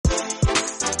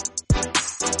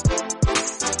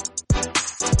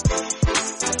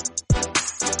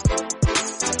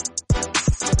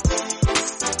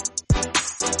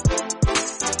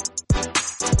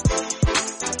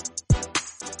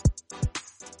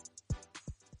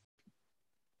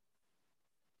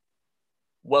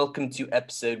Welcome to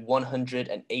episode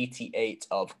 188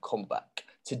 of Comeback.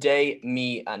 Today,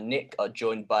 me and Nick are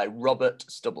joined by Robert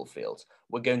Stubblefield.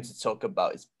 We're going to talk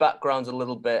about his background a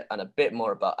little bit and a bit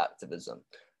more about activism.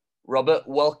 Robert,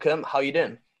 welcome. How you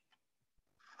doing?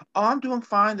 Oh, I'm doing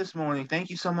fine this morning. Thank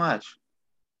you so much.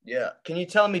 Yeah. Can you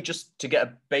tell me, just to get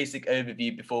a basic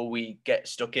overview before we get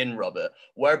stuck in, Robert,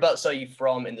 whereabouts are you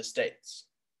from in the States?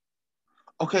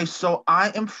 Okay, so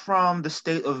I am from the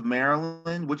state of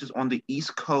Maryland, which is on the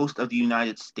east coast of the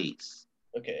United States.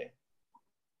 Okay.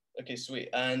 Okay, sweet.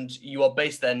 And you are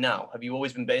based there now. Have you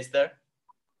always been based there?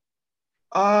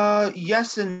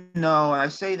 Yes and no. And I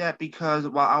say that because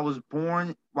while I was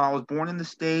born in the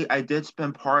state, I did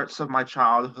spend parts of my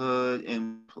childhood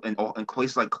in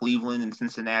places like Cleveland and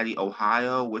Cincinnati,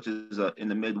 Ohio, which is in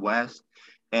the Midwest.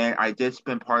 And I did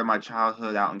spend part of my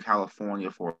childhood out in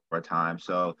California for a time.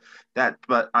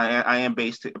 But I am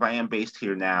based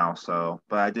here now.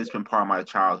 But I did spend part of my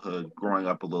childhood growing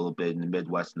up a little bit in the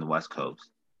Midwest and the West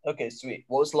Coast. Okay, sweet.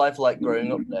 What was life like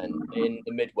growing up then in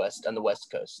the Midwest and the West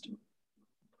Coast?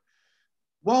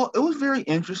 Well, it was very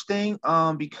interesting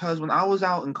because when I was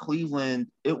out in Cleveland,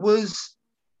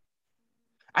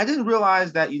 I didn't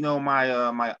realize that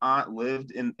my aunt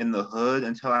lived in the hood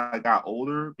until I got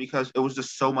older because it was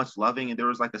just so much loving and there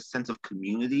was like a sense of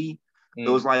community. It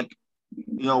Mm. was like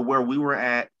where we were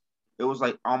at, it was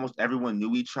like almost everyone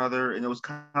knew each other, and it was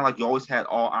kind of like you always had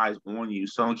all eyes on you.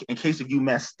 So in case if you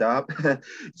messed up,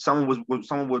 someone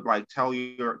would like tell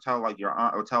like your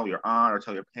aunt or tell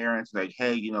your parents like,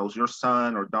 hey, your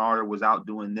son or daughter was out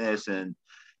doing this and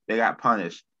they got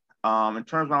punished. In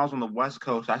terms when I was on the West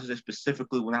Coast, I should say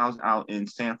specifically when I was out in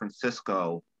San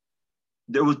Francisco,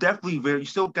 there was definitely you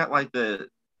still got like the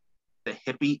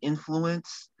hippie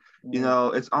influence.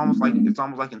 Mm. It's almost like in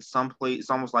some place, it's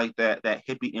almost like that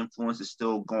hippie influence is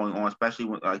still going on, especially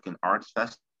when like in arts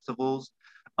festivals.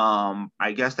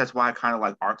 I guess that's why I kind of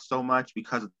like art so much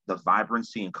because of the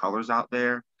vibrancy and colors out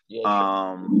there.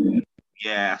 Yeah, true.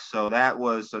 Yeah, so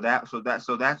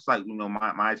that's like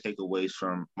my takeaways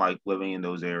from like living in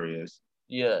those areas.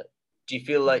 Yeah. Do you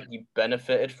feel like you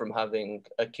benefited from having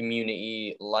a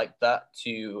community like that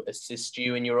to assist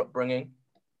you in your upbringing?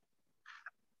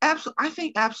 I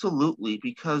think absolutely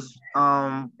because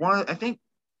I think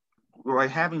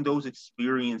like having those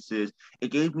experiences,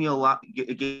 it gave me a lot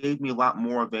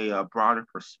more of a broader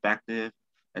perspective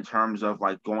in terms of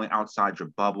like going outside your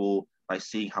bubble, like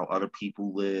seeing how other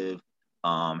people live,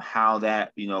 how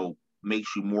that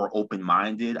makes you more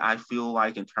open-minded. I feel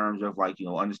like in terms of like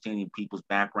understanding people's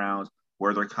backgrounds,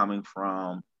 where they're coming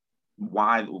from,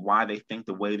 why they think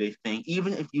the way they think,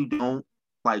 even if you don't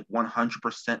like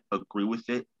 100% agree with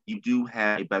it, you do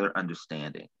have a better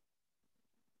understanding.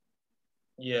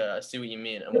 Yeah, I see what you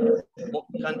mean. And what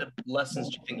kind of lessons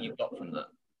do you think you got from that?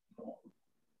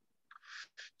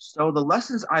 So the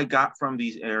lessons I got from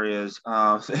these areas,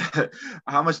 how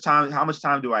much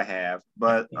time do I have?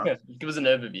 Give us an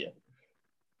overview.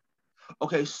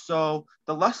 Okay, so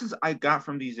the lessons I got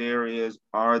from these areas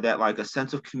are that like a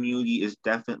sense of community is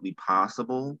definitely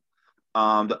possible.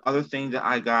 The other thing that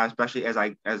I got, especially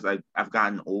I've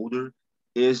gotten older,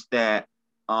 is that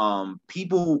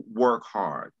people work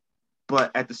hard,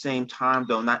 but at the same time,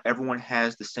 though, not everyone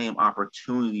has the same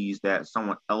opportunities that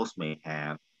someone else may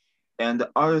have. And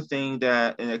the other thing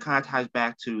and it kind of ties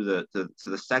back to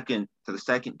the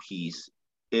second piece,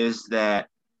 is that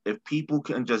if people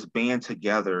can just band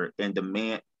together and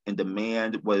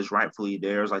demand what is rightfully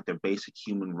theirs, like their basic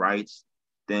human rights,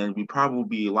 then we probably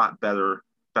be a lot better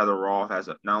off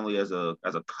not only as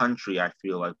a country, I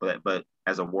feel like, but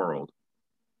as a world.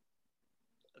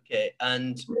 Okay,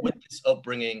 and with this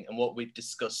upbringing and what we've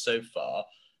discussed so far,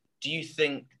 do you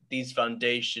think these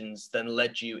foundations then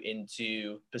led you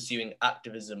into pursuing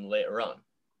activism later on?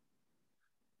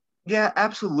 Yeah,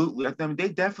 absolutely. I mean, they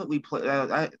definitely play.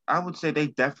 I would say they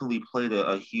definitely played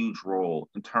a huge role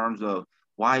in terms of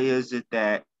why is it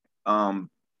that um,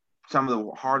 some of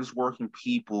the hardest working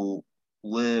people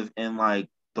live in like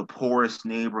the poorest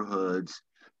neighborhoods,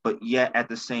 but yet at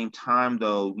the same time,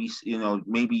 though,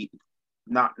 maybe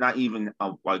not even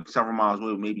like several miles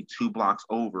away, maybe 2 blocks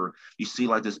over, you see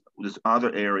like this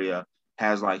other area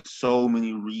has like so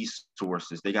many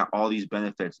resources. They got all these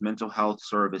benefits, mental health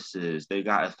services. They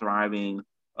got a thriving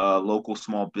local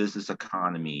small business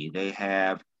economy. They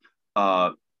have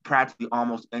uh, practically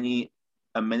almost any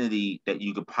amenity that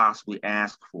you could possibly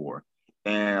ask for.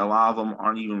 And a lot of them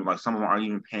aren't even like some of them aren't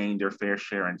even paying their fair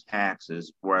share in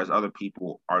taxes, whereas other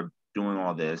people are doing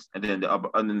all this. And then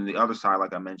the other side,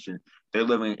 like I mentioned, they're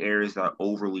living in areas that are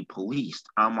overly policed.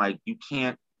 I'm like, you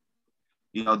can't,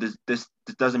 this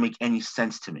doesn't make any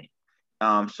sense to me.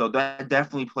 So that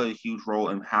definitely played a huge role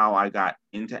in how I got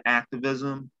into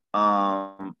activism.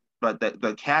 But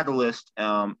the catalyst,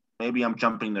 maybe I'm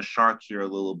jumping the shark here a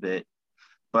little bit,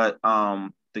 but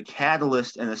the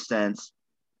catalyst, in a sense,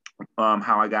 how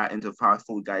I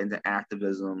fully got into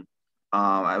activism.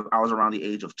 I was around the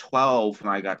age of 12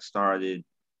 when I got started,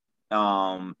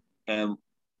 and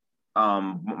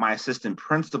my assistant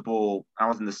principal, I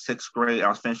was in the sixth grade. I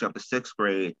was finishing up the sixth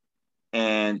grade,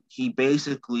 and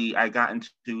I got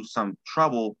into some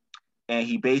trouble, and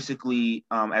he basically,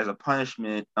 as a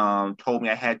punishment, told me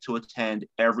I had to attend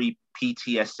every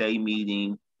PTSA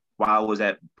meeting while I was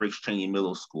at Briggs Cheney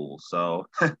Middle School. So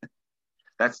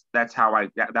that's how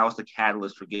that was the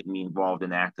catalyst for getting me involved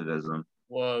in activism.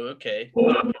 Whoa, okay.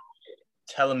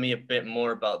 Telling me a bit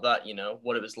more about that,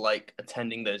 what it was like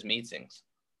attending those meetings.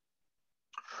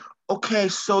 Okay,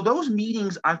 so those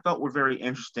meetings I felt were very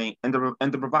interesting, and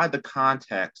to provide the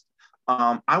context,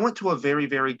 I went to a very,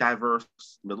 very diverse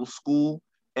middle school,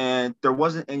 and there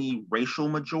wasn't any racial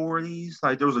majorities.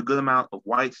 Like there was a good amount of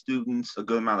white students, a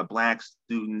good amount of black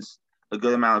students, a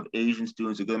good amount of Asian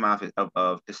students, a good amount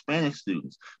of Hispanic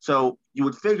students. So you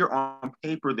would figure on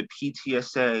paper the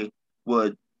PTSA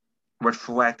would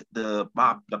reflect the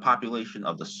population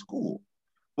of the school.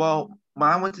 Well, when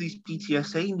I went to these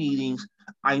PTSA meetings,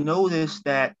 I noticed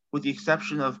that with the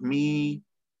exception of me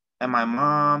and my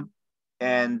mom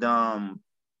and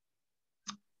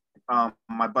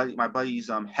my buddies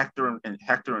Hector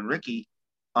and Ricky,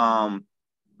 um,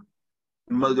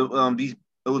 these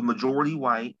it was majority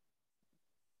white,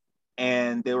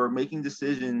 and they were making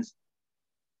decisions,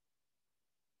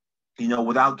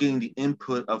 without getting the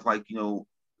input of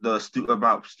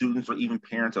about students or even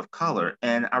parents of color.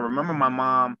 And I remember my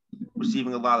mom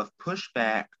receiving a lot of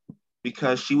pushback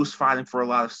because she was fighting for a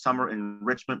lot of summer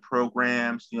enrichment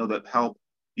programs, that help,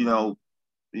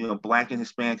 Black and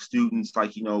Hispanic students,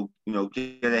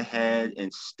 get ahead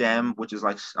in STEM, which is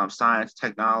like science,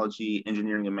 technology,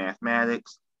 engineering, and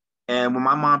mathematics. And when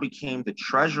my mom became the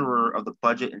treasurer of the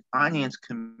Budget and Finance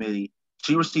Committee,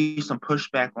 she received some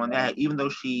pushback on that, even though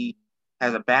she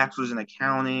has a bachelor's in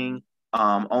accounting,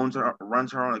 runs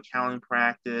her own accounting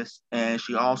practice, and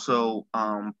she also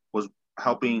was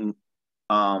helping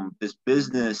this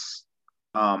business.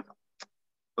 It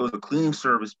was a cleaning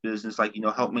service business,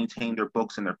 help maintain their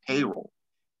books and their payroll,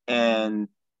 and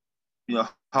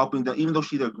helping them, even though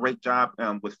she did a great job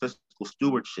with fiscal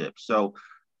stewardship. So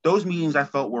those meetings I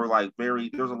felt were there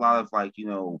was a lot of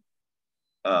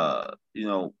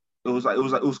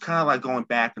it was kind of like going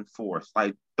back and forth.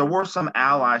 Like there were some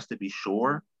allies to be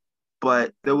sure,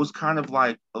 but there was kind of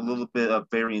like a little bit of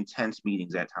very intense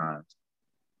meetings at times.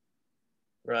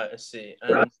 Right, I see.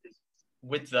 And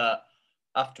with that,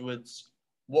 afterwards,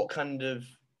 what kind of,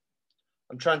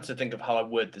 I'm trying to think of how I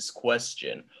word this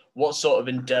question. What sort of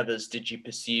endeavors did you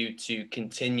pursue to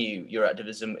continue your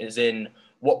activism? As in,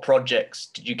 what projects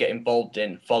did you get involved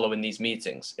in following these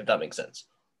meetings, if that makes sense?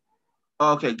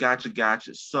 Okay,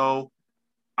 gotcha. So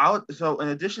in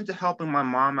addition to helping my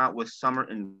mom out with summer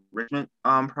enrichment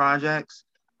projects,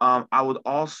 I would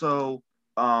also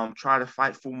try to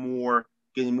fight for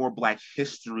getting more Black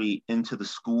history into the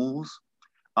schools.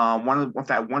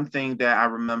 One thing that I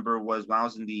remember was when I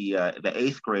was in the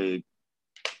eighth grade,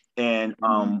 and I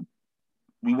want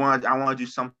to do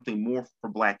something more for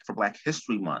Black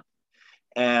History Month.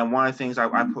 And one of the things I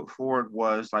put forward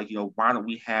was why don't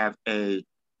we have a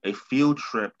field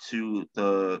trip to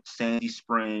the Sandy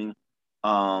Spring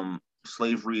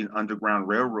Slavery and Underground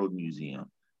Railroad Museum,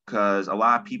 because a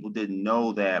lot of people didn't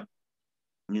know that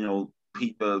the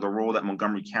role that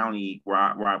Montgomery County, where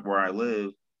I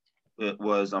live, it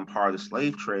was part of the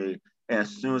slave trade. And as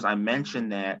soon as I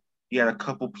mentioned that, you had a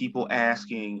couple people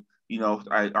asking,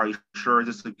 are you sure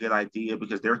this is a good idea?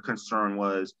 Because their concern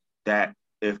was that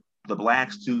if the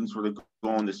Black students were to go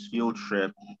on this field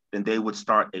trip, then they would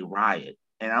start a riot.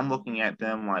 And I'm looking at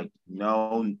them like,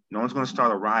 no one's going to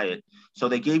start a riot. So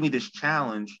they gave me this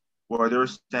challenge where they're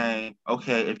saying,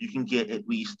 okay, if you can get at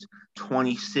least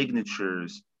 20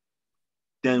 signatures,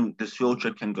 then this field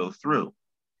trip can go through.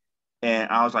 And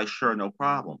I was like, sure, no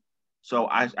problem. So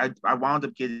I wound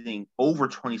up getting over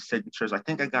 20 signatures. I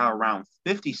think I got around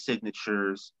 50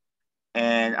 signatures.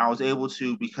 And I was able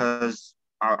to, because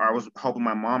I was helping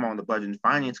my mom on the Budget and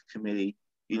Finance Committee,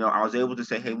 I was able to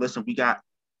say, hey, listen, we got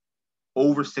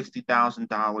over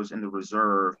 $60,000 in the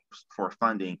reserve for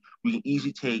funding. We can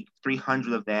easily take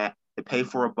 300 of that to pay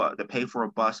for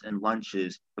a bus and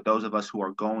lunches for those of us who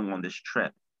are going on this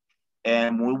trip.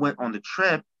 And when we went on the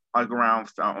trip, like around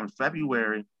on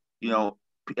February,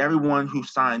 everyone who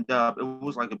signed up, it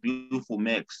was like a beautiful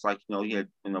mix. Like, you had,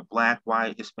 black,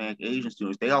 white, Hispanic, Asian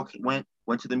students. They all went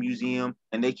to the museum,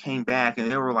 and they came back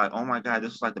and they were like, oh my God,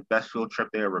 this is like the best field trip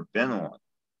they ever been on.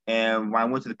 And when I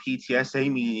went to the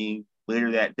PTSA meeting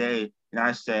later that day, and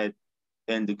I said,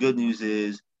 and the good news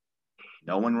is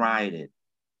no one rioted.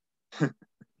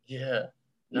 Yeah,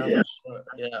 no, for sure.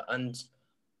 Yeah, and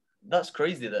that's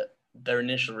crazy that their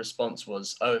initial response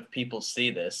was, oh, if people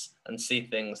see this and see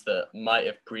things that might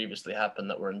have previously happened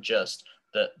that were unjust,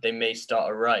 that they may start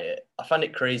a riot. I find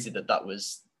it crazy that that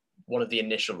was one of the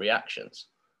initial reactions.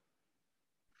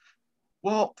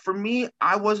 Well, for me,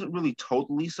 I wasn't really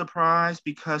totally surprised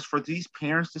because for these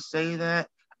parents to say that,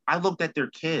 I looked at their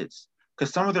kids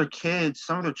because some of their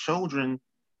children,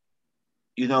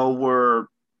 were,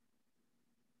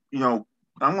 you know,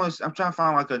 I'm trying to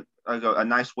find like a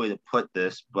nice way to put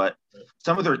this, but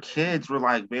some of their kids were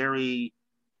like very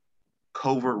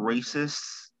covert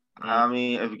racists. Mm. I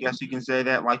mean, I guess you can say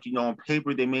that. Like, on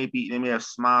paper they may have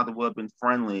smiled and would have been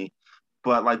friendly,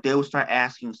 but like they would start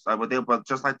asking stuff. But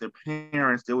just like their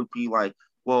parents, they would be like,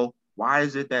 well, why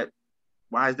is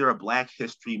there a Black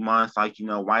History Month? Like,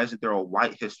 why isn't there a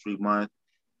White History Month?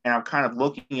 And I'm kind of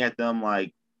looking at them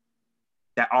like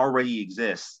that already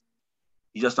exists.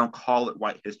 You just don't call it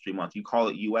White History Month. You call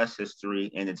it U.S. history,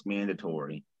 and it's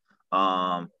mandatory.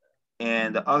 Um,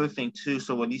 and the other thing too,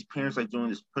 so when these parents like doing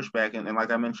this pushback, and like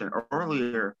I mentioned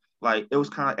earlier, like it was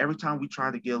kind of every time we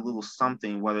tried to get a little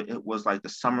something, whether it was like the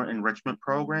summer enrichment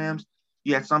programs,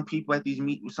 you had some people at these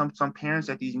some parents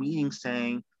at these meetings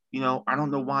saying, I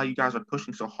don't know why you guys are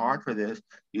pushing so hard for this.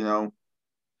 You know,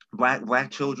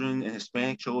 black children and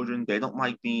Hispanic children, they don't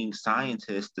like being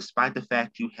scientists, despite the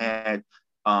fact you had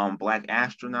black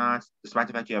astronauts, despite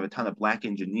the fact you have a ton of black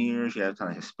engineers, you have a ton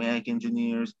of Hispanic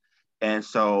engineers. And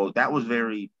so that was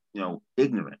very,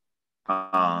 ignorant.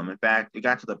 In fact, it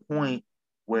got to the point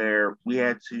where we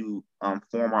had to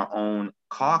form our own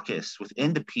caucus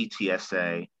within the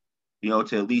PTSA,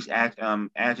 to at least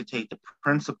agitate the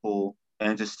principal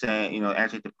and just say,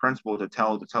 agitate the principal to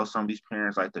tell some of these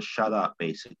parents like to shut up,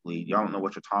 basically. Y'all don't know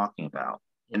what you're talking about.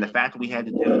 And the Mm. fact that we had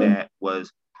to do that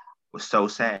was so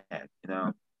sad, you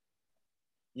know.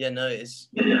 Yeah, no, it's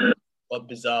quite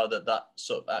bizarre that that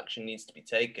sort of action needs to be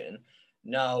taken.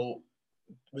 Now,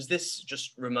 was this,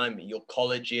 just remind me, your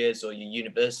college years or your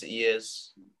university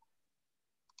years?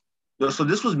 So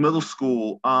this was middle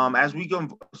school. As we go,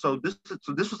 so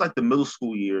this was like the middle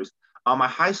school years. My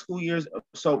high school years.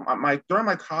 So my during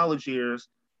my college years,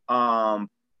 um,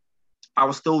 I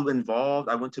was still involved.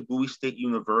 I went to Bowie State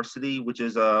University, which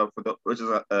is a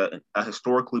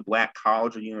historically black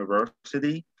college or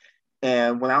university.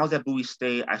 And when I was at Bowie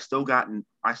State, I still got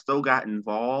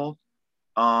involved.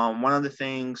 One of the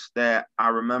things that I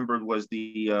remembered was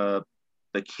the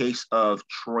case of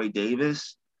Troy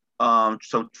Davis.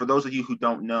 So for those of you who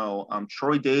don't know,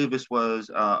 Troy Davis was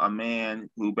a man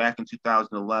who back in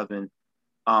 2011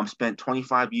 spent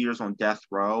 25 years on death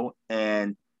row,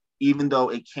 and even though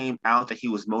it came out that he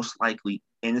was most likely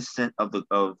innocent of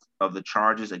the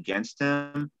charges against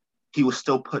him, he was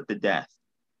still put to death.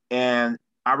 And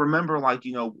I remember, like,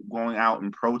 going out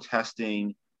and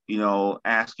protesting,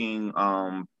 asking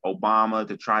Obama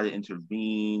to try to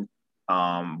intervene,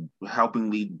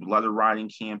 helping lead letter writing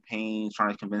campaigns,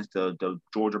 trying to convince the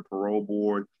Georgia Parole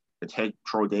Board to take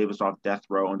Troy Davis off death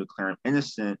row and declare him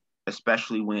innocent,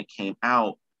 especially when it came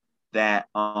out that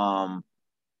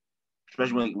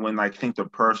especially when I think the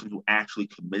person who actually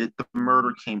committed the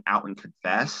murder came out and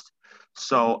confessed.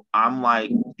 So I'm like,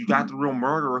 you got the real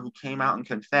murderer who came out and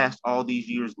confessed all these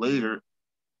years later,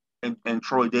 and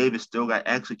Troy Davis still got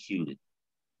executed.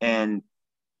 And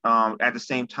at the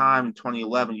same time, in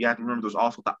 2011, you have to remember there's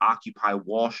also the Occupy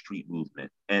Wall Street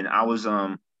movement, and I was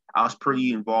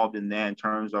pretty involved in that in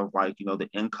terms of, like, the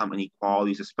income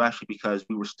inequalities, especially because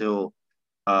we were still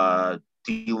uh,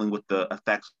 dealing with the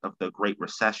effects of the Great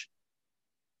Recession.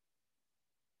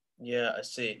 Yeah, I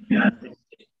see.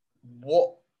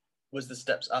 What was the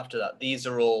steps after that? These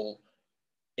are all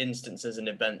instances and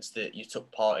events that you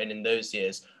took part in those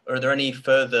years. Are there any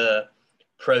further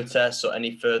protests or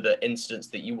any further incidents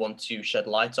that you want to shed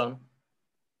light on?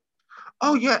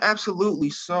 Oh yeah, absolutely.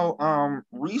 So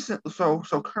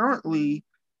currently,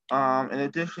 in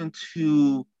addition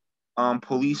to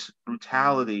police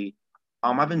brutality,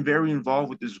 I've been very involved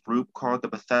with this group called the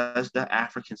Bethesda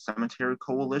African Cemetery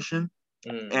Coalition,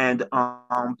 Mm. and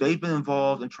they've been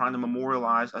involved in trying to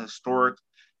memorialize a historic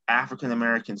African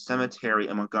American cemetery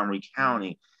in Montgomery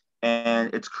County,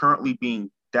 and it's currently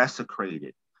being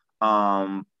desecrated.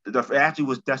 It actually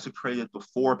was desecrated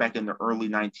before, back in the early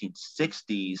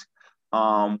 1960s,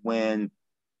 when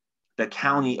the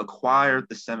county acquired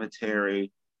the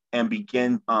cemetery and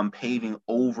began paving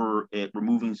over it,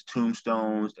 removing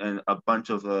tombstones and a bunch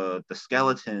of the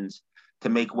skeletons to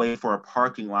make way for a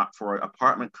parking lot for an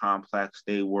apartment complex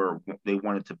they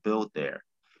wanted to build there.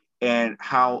 And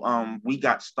how we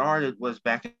got started was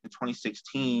back in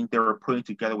 2016. They were putting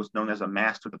together what's known as a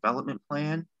master development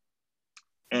plan,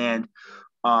 and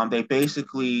they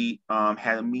basically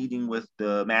had a meeting with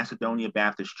the Macedonia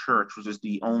Baptist Church, which is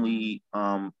the only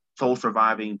sole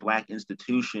surviving Black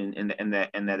institution in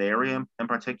that area, in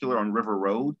particular on River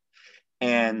Road.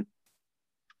 And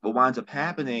what winds up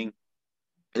happening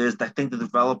is, I think the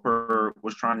developer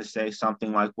was trying to say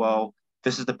something like, well,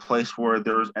 this is the place where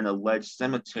there's an alleged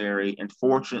cemetery. And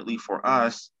fortunately for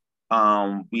us,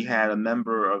 we had a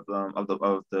member of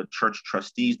the church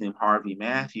trustees named Harvey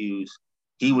Matthews.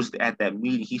 He was at that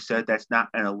meeting. He said that's not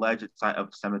an alleged site of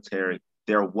a cemetery.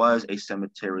 There was a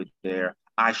cemetery there.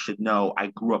 I should know. I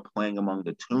grew up playing among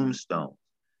the tombstones.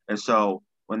 And so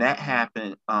when that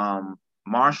happened,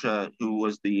 Marcia, who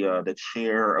was the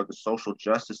chair of the social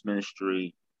justice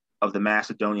ministry of the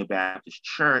Macedonia Baptist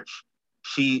Church,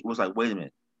 she was like, wait a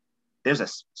minute, there's a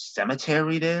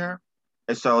cemetery there?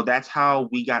 And so that's how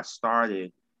we got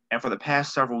started. And for the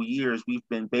past several years, we've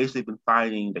been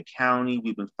fighting the county.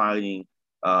 We've been fighting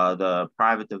the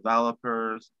private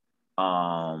developers,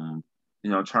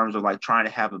 in terms of like trying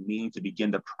to have a meeting to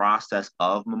begin the process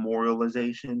of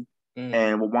memorialization.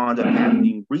 And what wound up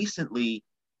happening recently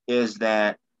is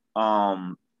that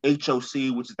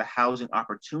HOC, which is the Housing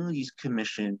Opportunities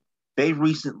Commission, they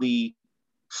recently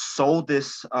sold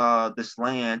this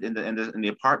land in the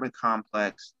apartment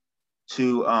complex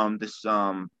to this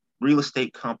real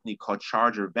estate company called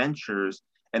Charger Ventures,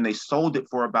 and they sold it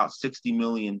for about $60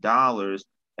 million,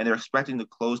 and they're expecting to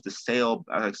close the sale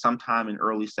like sometime in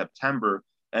early September.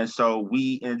 And so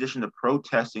we, in addition to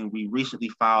protesting, we recently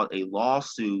filed a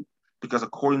lawsuit because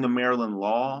according to Maryland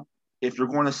law, if you're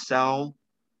going to sell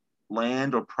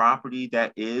land or property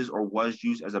that is or was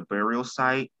used as a burial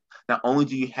site, not only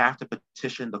do you have to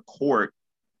petition the court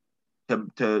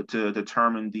to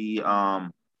determine the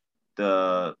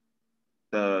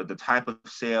type of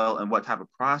sale and what type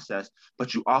of process,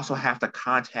 but you also have to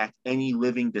contact any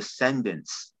living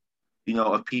descendants,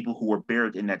 of people who were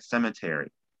buried in that cemetery.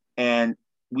 And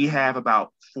we have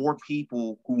about 4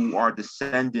 people who are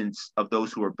descendants of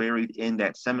those who are buried in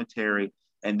that cemetery,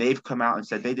 and they've come out and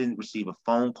said they didn't receive a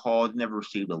phone call, they never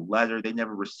received a letter, they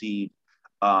never received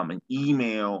an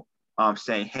email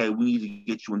saying, "Hey, we need to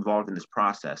get you involved in this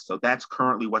process." So that's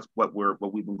currently what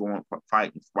we've been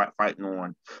fighting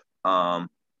on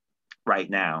right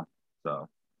now. So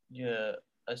yeah,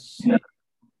 I see.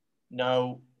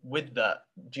 Now, with that,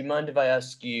 do you mind if I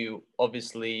ask you?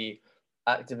 Obviously,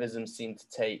 activism seemed to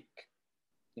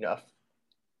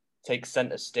take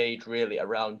center stage really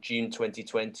around June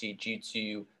 2020 due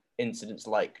to incidents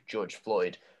like George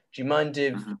Floyd. Do you mind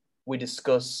if we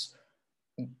discuss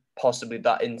possibly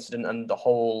that incident and the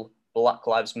whole Black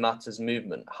Lives Matters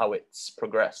movement, how it's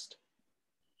progressed?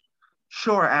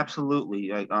 Sure,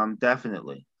 absolutely.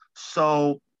 Definitely.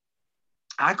 So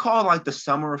I call like the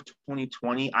summer of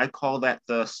 2020, I call that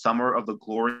the summer of the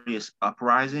glorious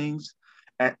uprisings.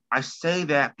 And I say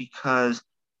that because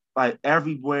like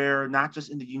everywhere, not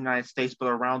just in the United States, but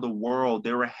around the world,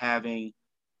 they were having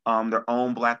their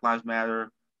own Black Lives Matter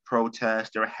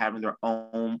protests. They were having their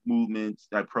own movements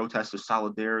that protest of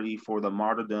solidarity for the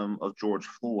martyrdom of George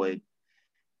Floyd.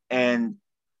 And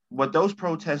what those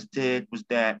protests did was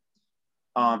that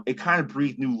it kind of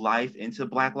breathed new life into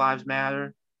Black Lives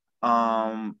Matter,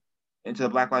 into the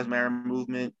Black Lives Matter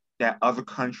movement that other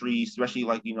countries, especially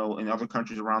like, in other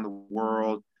countries around the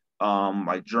world,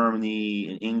 like Germany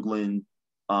and England,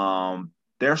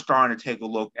 they're starting to take a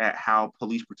look at how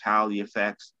police brutality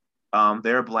affects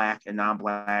their Black and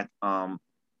non-Black and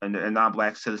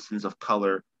non-Black citizens of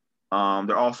color.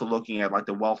 They're also looking at like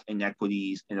the wealth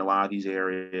inequities in a lot of these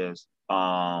areas.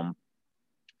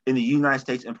 In the United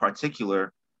States in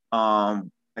particular,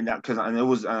 and it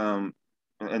was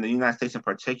in the United States in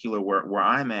particular where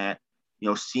I'm at,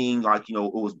 seeing like, it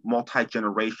was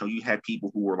multi-generational. You had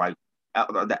people who were like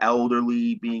the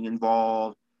elderly being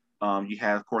involved. You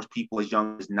had, of course, people as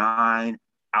young as 9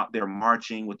 out there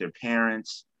marching with their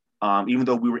parents. Even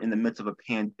though we were in the midst of a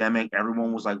pandemic,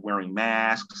 everyone was like wearing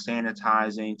masks,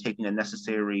 sanitizing, taking the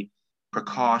necessary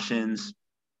precautions,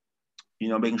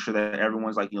 making sure that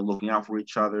everyone's like, looking out for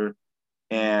each other,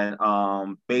 and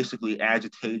basically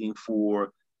agitating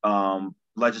for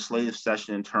legislative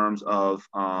session in terms of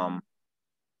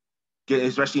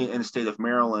especially in the state of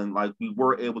Maryland, like we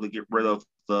were able to get rid of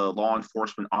the Law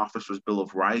Enforcement Officers Bill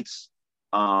of Rights,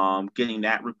 getting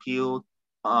that repealed.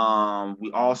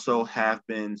 We also have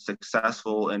been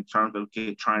successful in terms of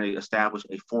trying to establish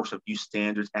a force of use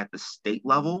standards at the state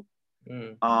level.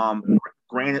 Mm.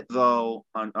 Granted, though,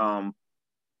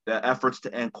 the efforts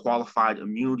to end qualified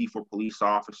immunity for police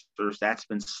officers, that's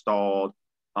been stalled.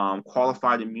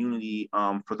 Qualified immunity,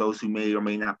 for those who may or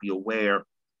may not be aware,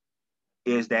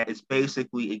 is that it's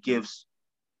basically, it gives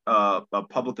a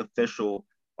public official,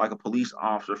 like a police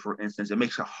officer, for instance, it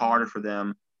makes it harder for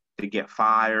them to get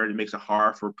fired. It makes it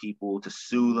hard for people to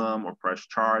sue them or press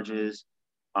charges.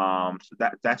 So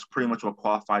that's pretty much what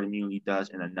qualified immunity does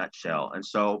in a nutshell. And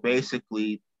so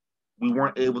basically, we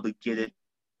weren't able to get it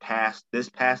past this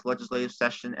past legislative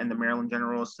session and the Maryland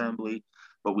General Assembly,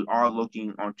 but we are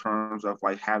looking on terms of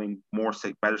like having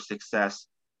better success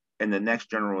in the next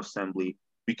General Assembly,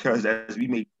 because as we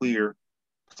made clear,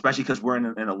 especially because we're in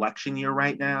an election year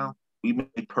right now, we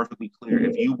made perfectly clear,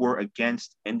 if you were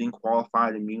against ending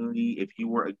qualified immunity, if you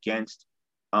were against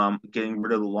getting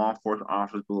rid of the Law Enforcement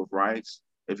Officers Bill of Rights,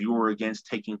 if you were against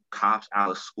taking cops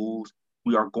out of schools,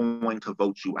 we are going to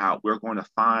vote you out. We're going to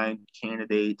find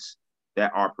candidates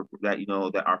that are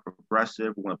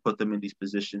progressive. We're going to put them in these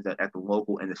positions at the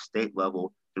local and the state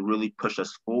level to really push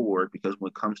us forward. Because when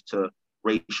it comes to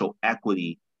racial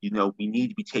equity, we need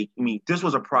to be taking. I mean, this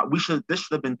was this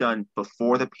should have been done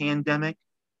before the pandemic,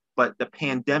 but the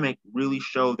pandemic really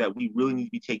showed that we really need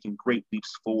to be taking great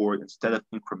leaps forward instead of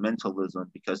incrementalism.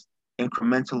 Because the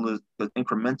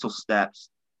incremental steps,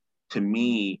 to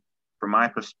me, from my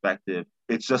perspective,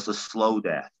 it's just a slow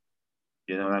death.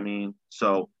 You know what I mean?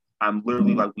 So I'm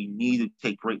literally like, we need to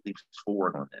take great leaps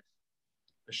forward on this.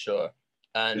 For sure.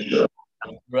 And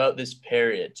throughout this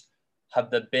period,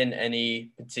 have there been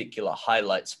any particular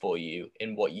highlights for you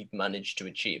in what you've managed to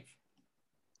achieve?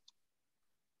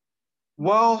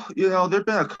 Well, there've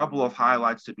been a couple of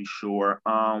highlights, to be sure.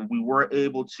 We were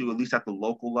able to, at least at the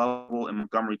local level in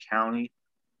Montgomery County,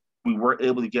 we were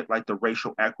able to get like the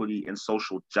Racial Equity and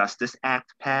Social Justice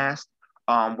Act passed.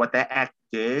 What that act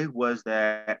did was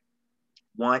that,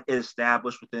 one, it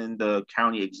established within the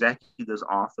county executive's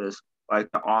office,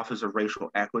 like the Office of Racial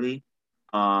Equity.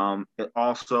 It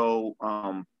also,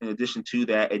 in addition to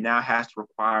that, it now has to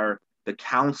require the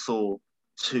council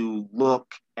to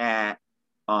look at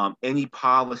any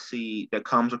policy that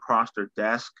comes across their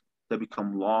desk that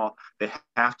become law. They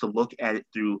have to look at it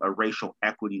through a racial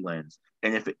equity lens.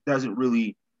 And if it doesn't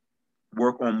really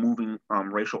work on moving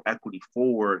racial equity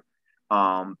forward,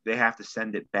 they have to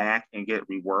send it back and get it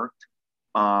reworked.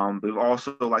 They've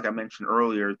also, like I mentioned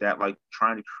earlier, that like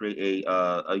trying to create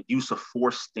a use of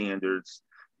force standards.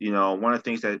 One of the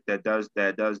things that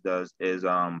does is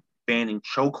banning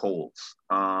chokeholds.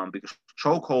 Because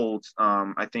chokeholds,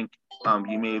 I think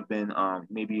you may have been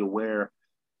maybe aware,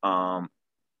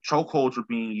 chokeholds are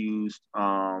being used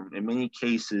in many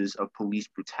cases of police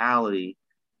brutality.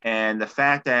 And the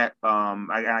fact that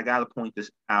I got to point this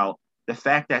out, the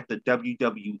fact that the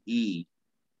WWE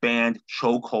banned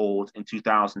chokeholds in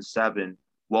 2007,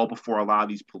 well before a lot of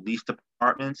these police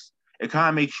departments, it kind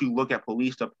of makes you look at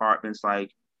police departments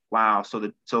like, wow, so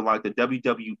like the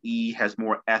WWE has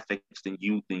more ethics than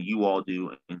you all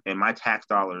do, and my tax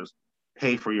dollars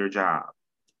pay for your job.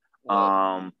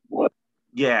 What?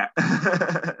 Yeah,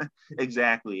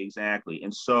 exactly.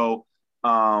 And so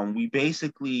we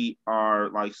basically are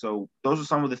like, so those are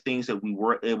some of the things that we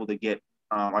were able to get,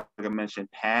 like I mentioned,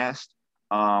 passed.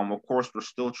 Of course, we're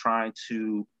still trying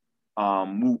to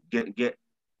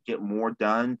get more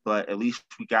done, but at least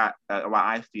we got what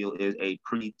I feel is a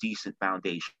pretty decent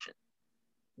foundation.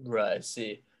 Right, I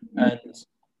see. And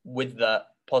with that,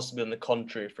 possibly on the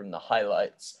contrary from the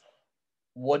highlights,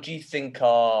 what do you think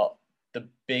are the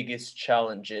biggest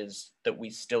challenges that we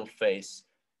still face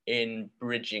in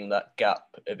bridging that gap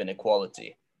of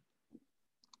inequality?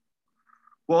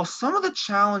 Well, some of the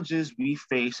challenges we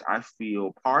face, I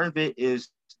feel, part of it is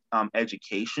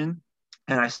education.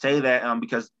 And I say that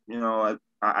because,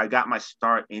 I got my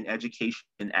start in education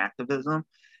and activism,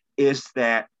 is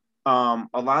that a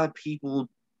lot of people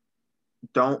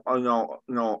don't,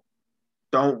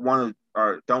 don't want to,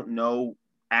 or don't know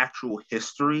actual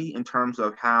history in terms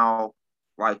of how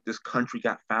like this country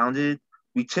got founded.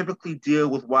 We typically deal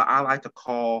with what I like to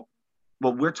call,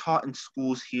 what we're taught in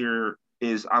schools here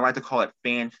is, I like to call it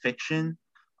fan fiction,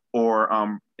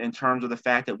 or in terms of the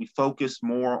fact that we focus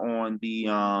more on the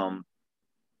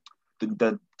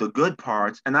good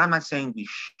parts. And I'm not saying we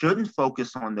shouldn't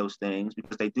focus on those things,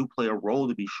 because they do play a role,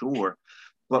 to be sure,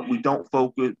 but we don't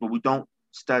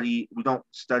study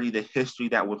the history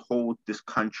that would hold this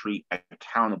country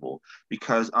accountable.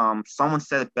 Because someone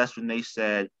said it best when they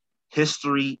said,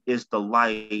 history is the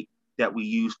light that we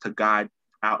use to guide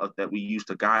out of that we use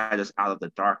to guide us out of the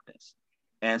darkness.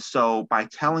 And so by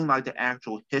telling like the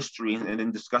actual history and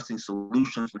then discussing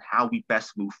solutions and how we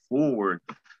best move forward,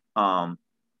 will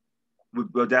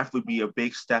definitely be a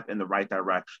big step in the right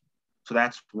direction. So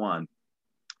that's one.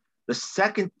 The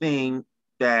second thing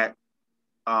that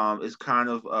is kind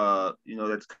of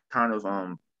that's kind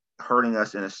of hurting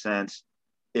us in a sense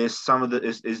is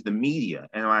is the media.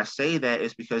 And when I say that,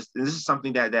 it's because this is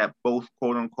something that both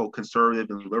quote unquote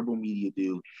conservative and liberal media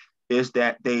do, is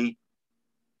that they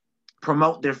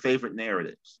promote their favorite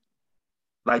narratives.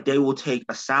 Like they will take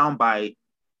a soundbite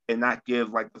and not give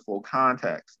like the full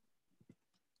context.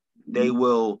 They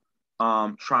will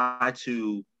try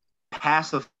to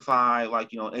pacify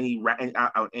like any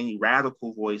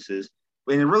radical voices,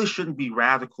 and it really shouldn't be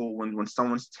radical when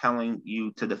someone's telling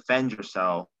you to defend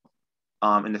yourself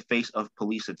in the face of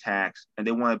police attacks, and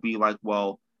they want to be like,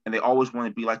 well, and they always want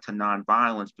to be like to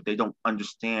nonviolence, but they don't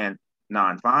understand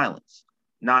nonviolence.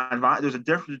 There's a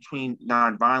difference between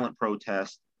nonviolent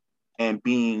protest and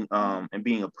being a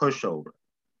pushover.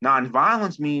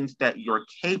 Nonviolence means that you're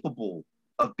capable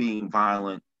of being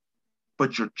violent,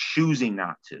 but you're choosing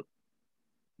not to.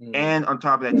 And on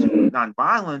top of that, too,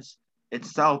 nonviolence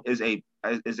itself is a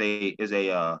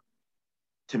to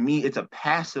me, it's a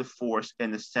passive force in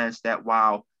the sense that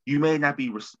while you may not be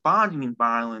responding in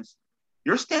violence,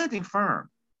 you're standing firm.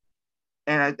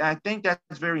 And I think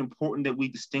that's very important that we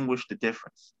distinguish the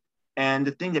difference. And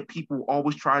the thing that people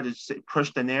always try to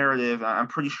push the narrative, I'm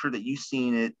pretty sure that you've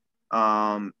seen it,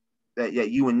 that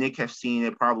you and Nick have seen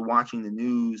it, probably watching the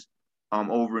news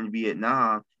over in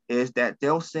Vietnam, is that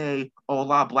they'll say, oh, a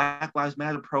lot of Black Lives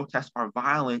Matter protests are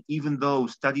violent, even though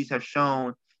studies have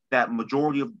shown that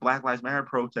majority of Black Lives Matter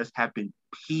protests have been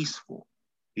peaceful.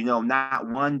 You know, not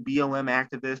one BLM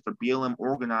activist or BLM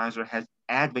organizer has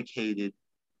advocated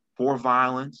for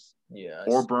violence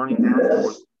or burning down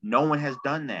stores. No one has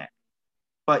done that.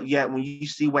 But yet when you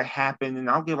see what happened, and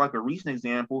I'll give like a recent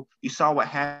example, you saw what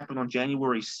happened on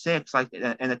January 6th, like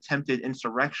an attempted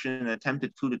insurrection, an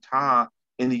attempted coup d'etat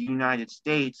in the United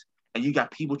States. And you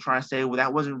got people trying to say, well,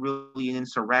 that wasn't really an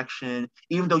insurrection,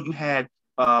 even though you had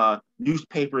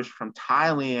newspapers from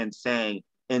Thailand saying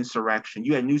insurrection.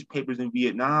 You had newspapers in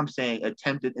Vietnam saying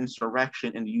attempted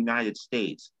insurrection in the United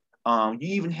States. You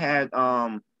even had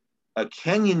a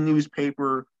Kenyan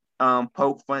newspaper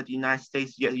poke fun at the United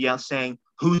States, saying,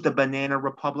 who's the banana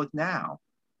republic now?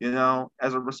 You know,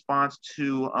 as a response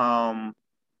to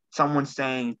someone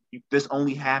saying this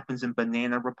only happens in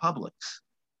banana republics.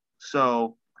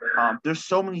 So there's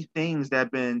so many things that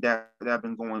have been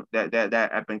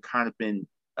kind of been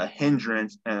a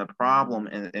hindrance and a problem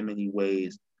in many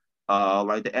ways,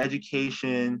 like the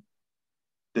education,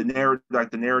 the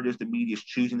narratives the media is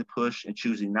choosing to push and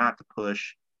choosing not to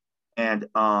push, and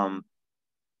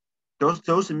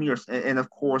those to me are, and of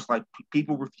course, like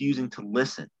people refusing to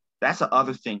listen. That's the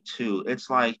other thing too. It's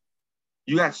like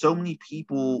you got so many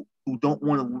people who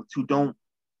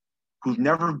who've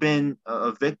never been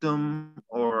a victim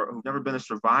or who've never been a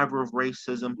survivor of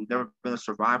racism, who've never been a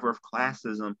survivor of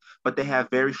classism, but they have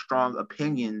very strong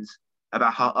opinions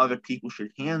about how other people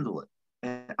should handle it.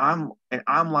 And I'm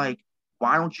like,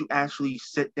 why don't you actually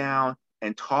sit down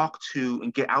and talk to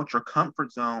and get out your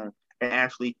comfort zone and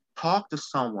actually talk to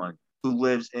someone who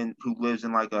lives in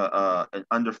like an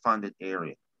underfunded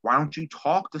area? Why don't you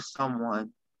talk to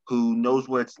someone who knows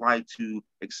what it's like to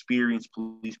experience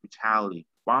police brutality?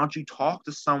 Why don't you talk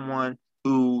to someone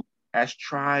who has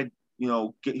tried,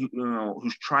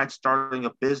 who's tried starting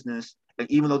a business, and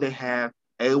even though they have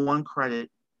A1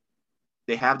 credit,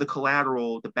 they have the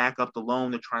collateral to back up the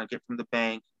loan they're trying to get from the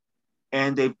bank,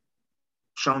 and they've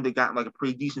shown they got like a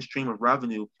pretty decent stream of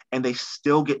revenue, and they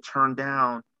still get turned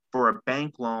down for a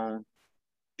bank loan,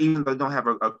 even though they don't have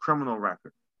a criminal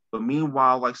record. But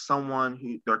meanwhile, like someone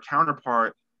who their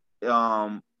counterpart,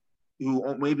 who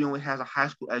maybe only has a high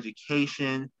school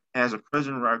education, has a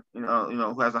prison record,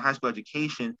 who has a high school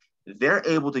education, they're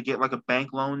able to get like a bank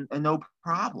loan and no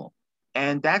problem.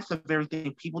 And that's the very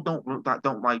thing people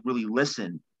don't like really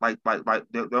listen. Like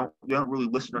they don't really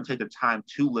listen or take the time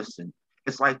to listen.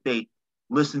 It's like they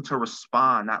listen to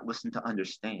respond, not listen to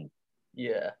understand.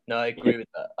 Yeah, no, I agree with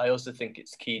that. I also think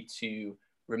it's key to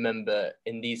remember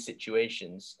in these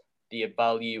situations the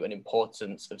value and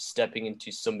importance of stepping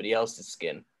into somebody else's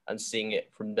skin and seeing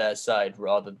it from their side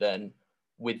rather than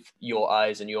with your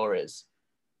eyes and your ears.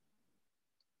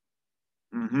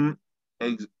 Mm-hmm.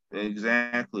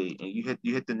 Exactly. And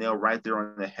you hit the nail right there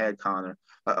on the head, Connor.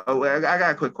 I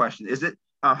got a quick question. Is it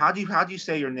how do you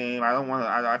say your name? I don't want to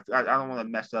I don't want to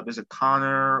mess up. Is it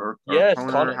Connor or Yeah, it's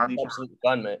Connor? Connor. How do you Absolutely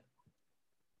fine, mate.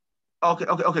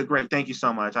 Okay, great. Thank you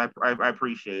so much. I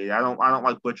appreciate it. I don't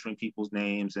like butchering people's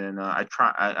names, and I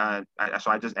try.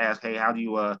 So I just ask, hey, how do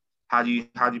you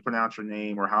pronounce your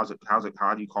name, or how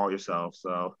do you call yourself?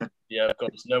 So Yeah, of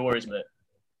course. No worries, mate.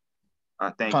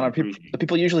 thank you, Connor, appreciate it.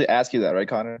 people usually ask you that, right,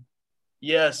 Connor?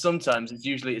 Yeah, sometimes it's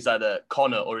either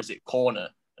Connor or is it corner,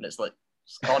 and it's like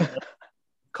it's Connor,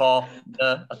 corner.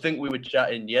 I think we were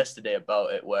chatting yesterday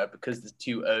about it, where because there's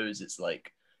two O's, it's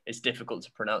like it's difficult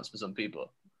to pronounce for some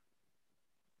people.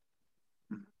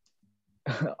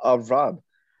 Rob,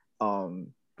 I Hmm?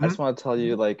 just want to tell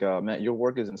you, like, man, your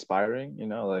work is inspiring,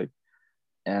 like,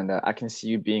 and I can see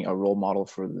you being a role model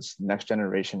for this next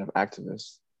generation of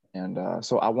activists. And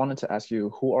so I wanted to ask you,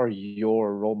 who are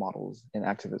your role models in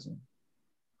activism?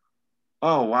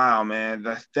 Oh wow, man.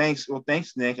 Thanks. Well,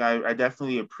 thanks, Nick. I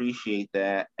definitely appreciate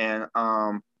that. And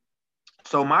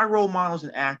so my role models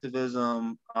in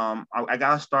activism, I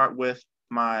gotta start with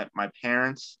my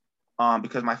parents,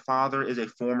 because my father is a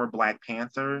former Black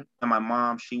Panther, and my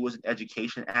mom, she was an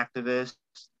education activist.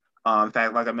 In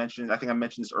fact, like I mentioned, I think I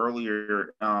mentioned this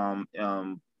earlier,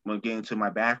 when getting to my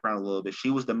background a little bit, she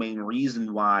was the main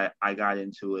reason why I got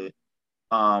into it.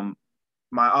 Um,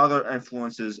 my other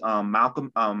influences,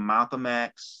 Malcolm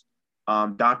X,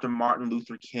 Dr. Martin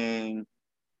Luther King,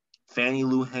 Fannie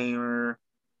Lou Hamer,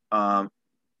 um,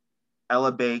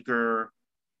 Ella Baker,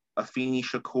 Afeni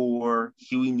Shakur,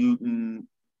 Huey Newton,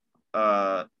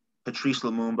 uh, Patrice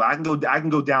Lumumba. I can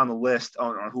go down the list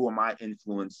on who are my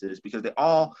influences, because they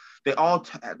all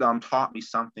taught me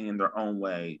something in their own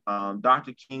way.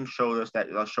 Dr. King showed us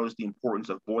the importance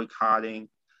of boycotting.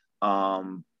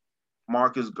 Um,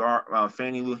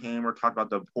 Fannie Lou Hamer talked about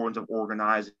the importance of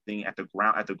organizing at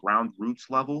the ground roots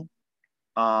level.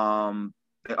 They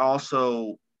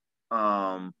also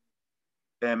um,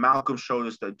 and Malcolm showed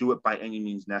us to do it by any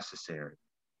means necessary.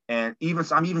 And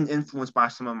I'm even influenced by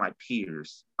some of my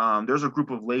peers. There's a group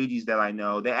of ladies that I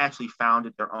know. They actually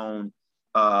founded their own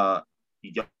uh,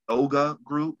 yoga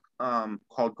group,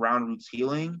 called Ground Roots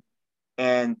Healing,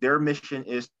 and their mission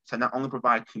is to not only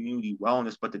provide community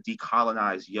wellness but to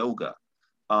decolonize yoga.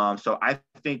 So I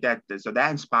think that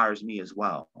inspires me as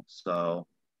well. So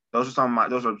those are some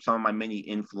of my many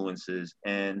influences.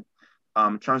 And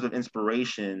in terms of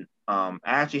inspiration, I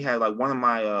actually had like one of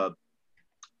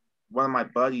my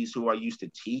buddies who I used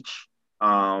to teach.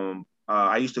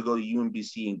 I used to go to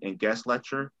UMBC and guest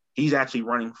lecture. He's actually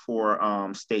running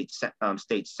for state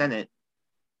senate,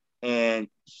 and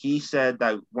he said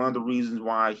that one of the reasons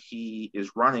why he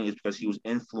is running is because he was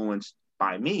influenced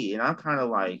by me. And I'm kind of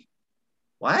like,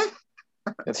 what?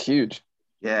 It's huge.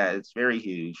 Yeah, it's very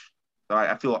huge. So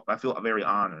I feel very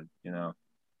honored, you know.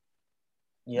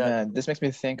 Yeah, Man, this makes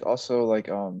me think also, like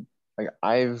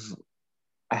I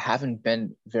haven't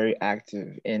been very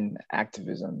active in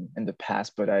activism in the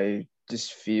past, but I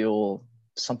just feel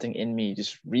something in me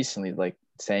just recently, like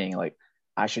saying like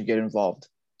I should get involved.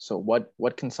 So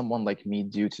what can someone like me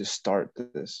do to start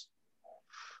this?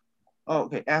 Oh,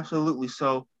 okay, absolutely.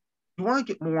 So you want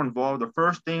to get more involved, the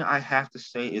first thing I have to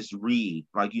say is read.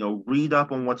 Like, read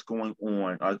up on what's going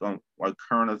on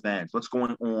current events, what's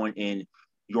going on in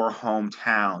your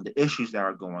hometown, the issues that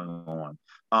are going on.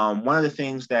 One of the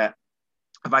things that,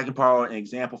 if I can borrow an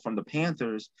example from the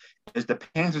Panthers, is the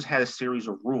Panthers had a series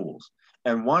of rules.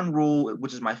 And one rule,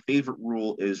 which is my favorite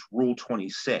rule, is Rule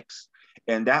 26.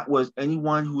 And that was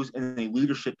anyone who was in a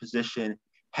leadership position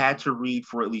had to read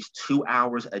for at least 2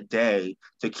 hours a day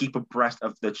to keep abreast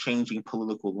of the changing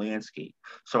political landscape.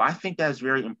 So I think that is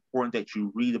very important that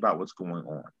you read about what's going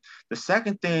on. The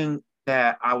second thing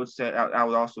that I would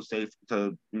also say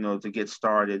to get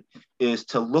started is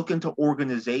to look into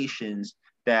organizations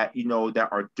that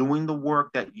are doing the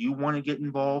work that you want to get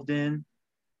involved in.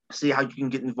 See how you can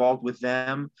get involved with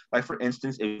them. Like, for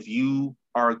instance, if you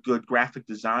are a good graphic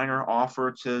designer,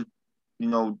 offer to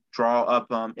draw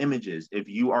up images. If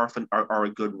you are a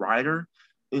good writer,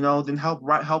 then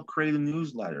help create a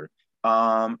newsletter.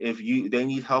 If they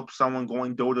need help, someone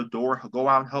going door to door, go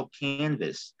out and help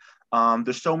canvas.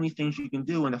 There's so many things you can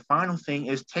do. And the final thing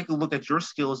is take a look at your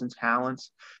skills and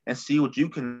talents and see what you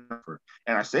can offer.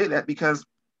 And I say that because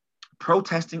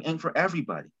protesting ain't for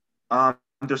everybody.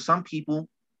 There's some people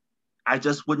I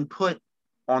just wouldn't put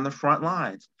on the front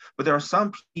lines, but there are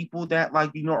some people that,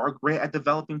 like, are great at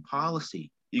developing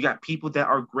policy. You got people that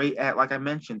are great at, like I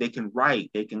mentioned, they can write,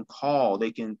 they can call,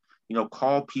 they can,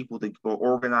 call people to go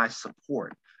organize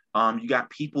support. You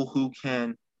got people who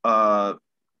can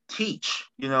teach,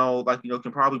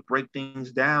 can probably break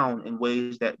things down in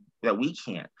ways that we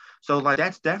can't. So like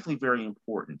that's definitely very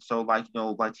important. So like,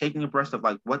 like taking abreast of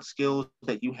like what skills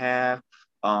that you have,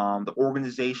 the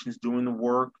organizations doing the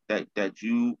work that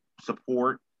you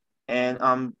support,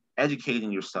 and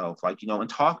educating yourself, like, and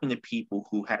talking to people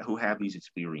who have these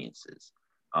experiences.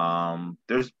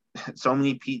 There's so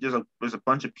many people. There's a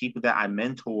bunch of people that I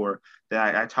mentor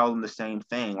that I tell them the same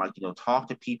thing. Like, talk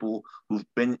to people who've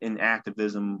been in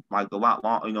activism like a lot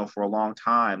long, for a long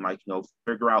time. Like,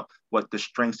 figure out what the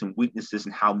strengths and weaknesses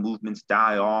and how movements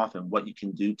die off and what you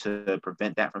can do to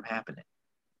prevent that from happening.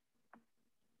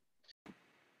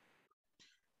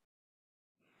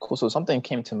 Cool. So something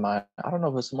came to mind. I don't know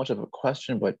if it's so much of a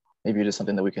question, but maybe it is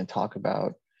something that we can talk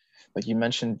about. Like you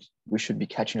mentioned, we should be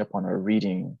catching up on our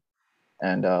reading.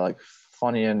 And like,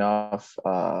 funny enough,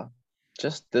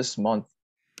 just this month,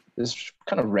 this is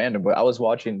kind of random, but I was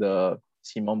watching the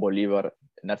Simon Bolivar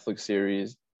Netflix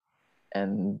series,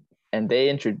 and they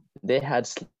had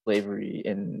slavery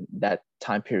in that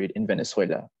time period in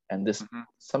Venezuela, and this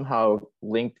somehow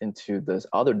linked into this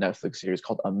other Netflix series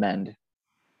called Amend.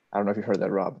 I don't know if you heard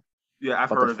that, Rob. Yeah, I've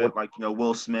heard of it. Like,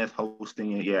 Will Smith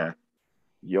hosting it. Yeah.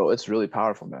 Yo, it's really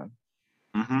powerful, man.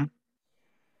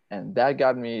 And that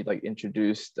got me like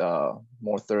introduced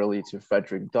more thoroughly to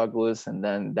Frederick Douglass, and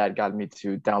then that got me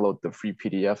to download the free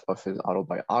PDF of his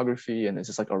autobiography, and it's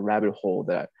just like a rabbit hole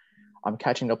that I'm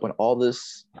catching up on all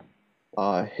this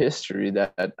history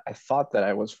that I thought that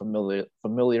I was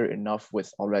familiar enough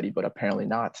with already, but apparently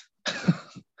not.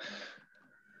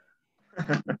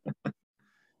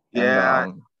 Yeah.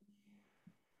 And,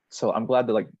 so I'm glad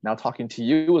that like now talking to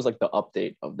you was like the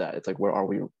update of that. It's like, where are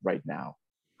we right now?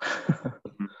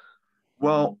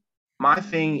 Well, my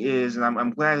thing is, and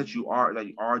I'm glad that you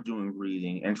are doing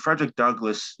reading. And Frederick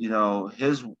Douglass, the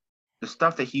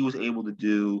stuff that he was able to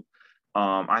do,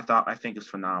 I think is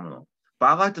phenomenal. But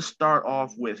I'd like to start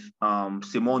off with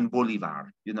Simon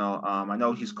Bolivar. I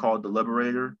know he's called the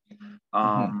Liberator,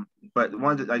 but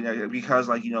because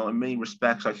in many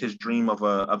respects, like his dream of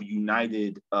a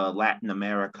united Latin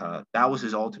America, that was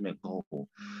his ultimate goal.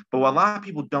 But what a lot of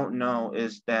people don't know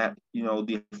is that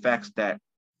the effects that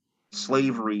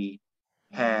slavery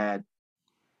had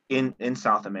in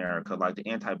South America, like the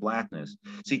anti-blackness.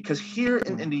 See, because here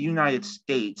in the United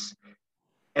States,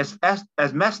 as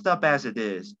messed up as it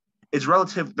is, it's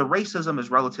relative. The racism is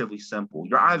relatively simple.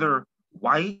 You're either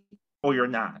white or you're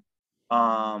not.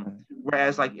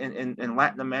 Whereas like in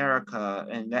Latin America,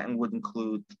 and that would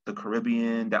include the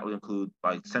Caribbean, that would include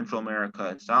like Central America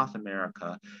and South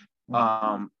America,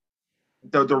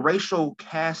 the racial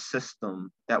caste system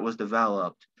that was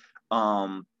developed,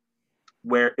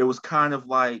 where it was kind of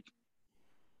like,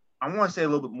 I want to say a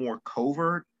little bit more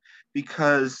covert,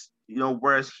 because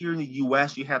whereas here in the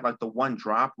U.S. you had like the one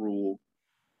drop rule,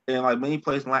 and like many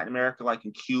places in Latin America, like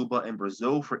in Cuba and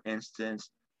Brazil, for instance,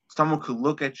 someone could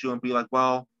look at you and be like,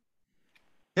 well,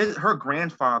 her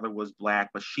grandfather was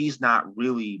black, but she's not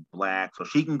really black, so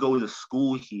she can go to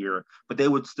school here, but they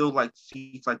would still like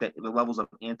see like the levels of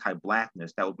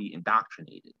anti-blackness that would be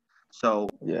indoctrinated. So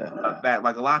that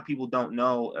like a lot of people don't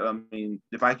know. I mean,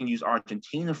 if I can use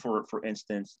Argentina for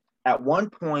instance, at one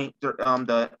point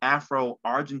the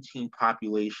Afro-Argentine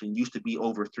population used to be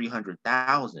over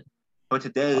 300,000, but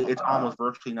today it's almost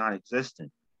virtually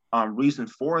non-existent. Reason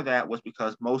for that was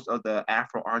because most of the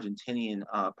Afro-Argentinian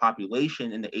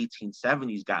population in the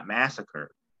 1870s got massacred.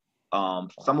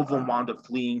 Some of them wound up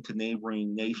fleeing to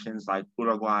neighboring nations like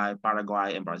Uruguay,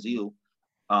 Paraguay, and Brazil.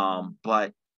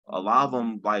 But a lot of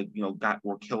them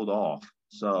were killed off.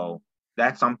 So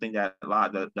that's something that a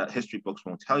lot of the history books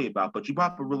won't tell you about. But you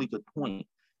brought up a really good point.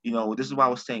 This is what I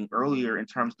was saying earlier in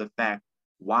terms of the fact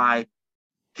why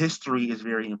history is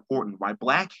very important, why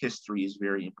Black history is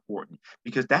very important,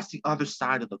 because that's the other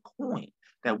side of the coin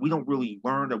that we don't really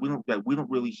learn, that we don't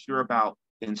really hear about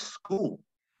in school.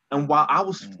 And while I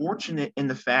was fortunate in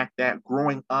the fact that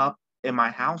growing up in my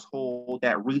household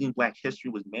that reading Black history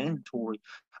was mandatory,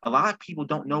 a lot of people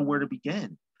don't know where to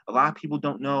begin. A lot of people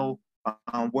don't know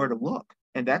where to look.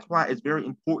 And that's why it's very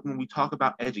important when we talk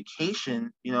about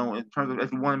education, in terms of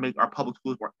if we want to make our public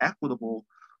schools more equitable,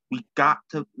 we got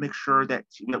to make sure that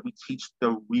we teach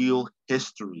the real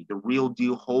history, the real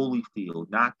deal Holyfield,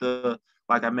 not the,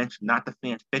 like I mentioned, not the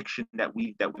fan fiction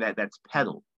that's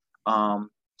peddled.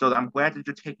 So I'm glad that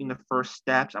you're taking the first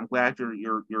steps. I'm glad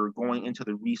you're going into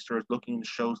the research, looking into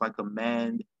shows like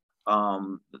Amend,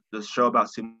 the show about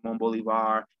Simon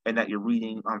Bolivar, and that you're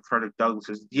reading Frederick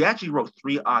Douglass's. He actually wrote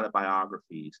 3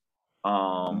 autobiographies.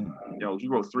 He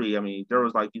wrote 3. I mean, there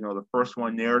was the first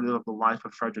one, Narrative of the Life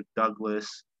of Frederick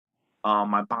Douglass,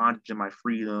 My Bondage and My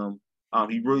Freedom.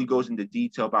 He really goes into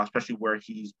detail about, especially where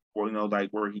he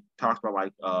talks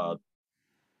about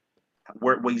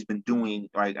what he's been doing.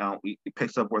 He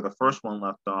picks up where the first one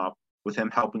left off with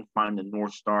him helping find the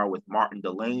North Star with Martin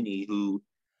Delany, who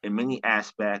in many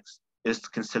aspects is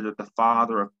considered the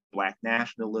father of Black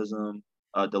nationalism.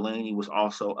 Delaney was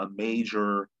also a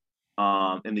major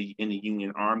in the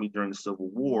Union Army during the Civil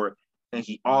War, and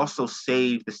he also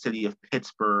saved the city of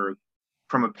Pittsburgh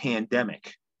from a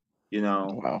pandemic. You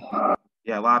know, Wow.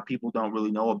 yeah, a lot of people don't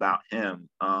really know about him,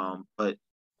 but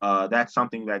that's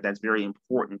something that's very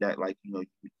important. That like you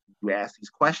ask these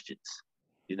questions.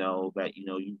 That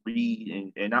you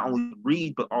read and not only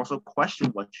read but also question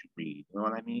what you read. You know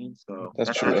what I mean? So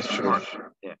That's true. That's true. smart.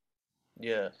 Yeah.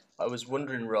 Yeah, I was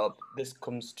wondering, Rob, this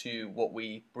comes to what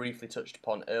we briefly touched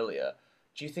upon earlier.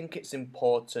 Do you think it's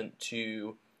important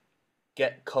to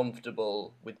get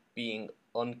comfortable with being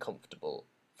uncomfortable?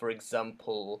 For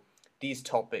example, these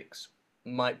topics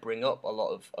might bring up a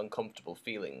lot of uncomfortable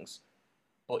feelings,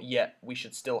 but yet we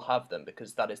should still have them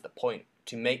because that is the point.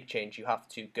 To make change, you have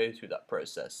to go through that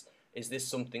process. Is this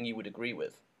something you would agree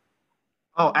with?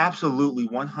 Oh, absolutely,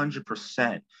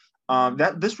 100%.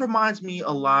 That this reminds me a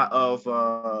lot of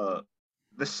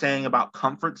the saying about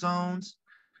comfort zones.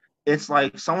 It's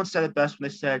like someone said it best when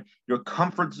they said, "Your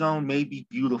comfort zone may be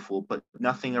beautiful, but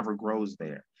nothing ever grows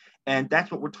there." And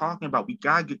that's what we're talking about. We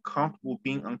gotta get comfortable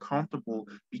being uncomfortable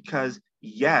because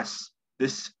yes,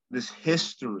 this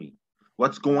history,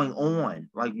 what's going on,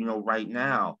 like right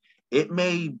now, it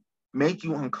may make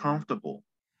you uncomfortable.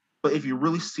 But if you're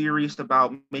really serious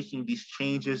about making these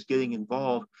changes, getting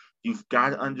involved, you've got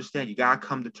to understand, you got to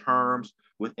come to terms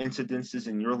with incidences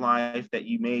in your life that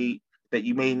you may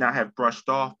not have brushed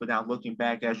off, but now looking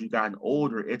back as you gotten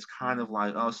older, it's kind of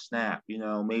like, oh snap,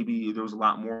 maybe there was a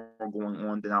lot more going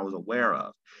on than I was aware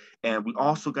of. And we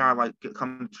also got to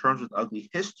come to terms with ugly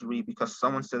history because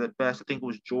someone said it best. I think it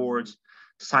was George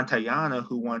Santayana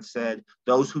who once said,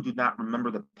 "Those who do not remember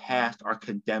the past are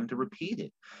condemned to repeat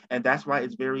it." And that's why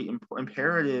it's very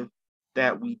imperative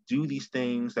that we do these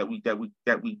things that we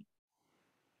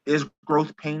is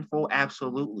growth painful?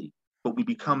 Absolutely. But we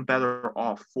become better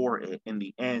off for it in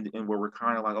the end, and where we're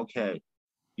kind of like, okay,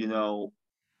 you know,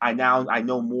 I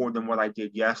know more than what I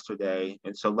did yesterday.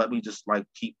 And so let me just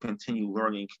continue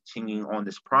learning, continuing on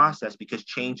this process because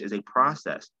change is a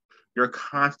process. You're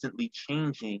constantly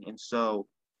changing. And so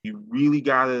you really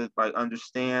gotta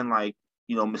understand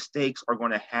mistakes are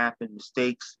gonna happen.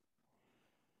 Mistakes,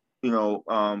 you're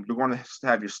gonna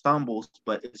have your stumbles,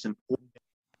 but it's important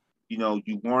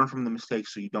you learn from the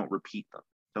mistakes so you don't repeat them.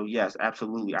 So yes,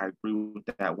 absolutely, I agree with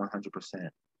that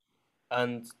 100%.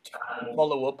 And to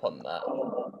follow up on that,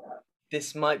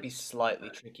 this might be slightly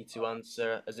tricky to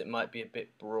answer as it might be a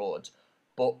bit broad,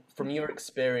 but from your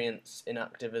experience in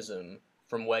activism,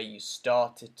 from where you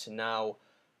started to now,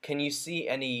 can you see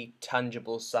any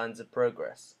tangible signs of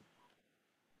progress?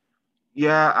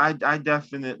 Yeah, I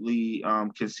definitely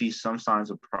can see some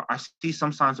signs of I see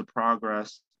some signs of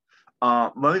progress.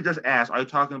 Let me just ask, are you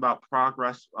talking about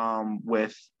progress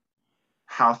with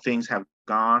how things have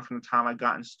gone from the time I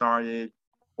gotten started,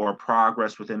 or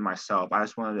progress within myself? I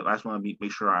just want to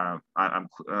make sure I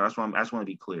just want to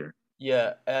be clear.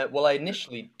 Yeah, well, I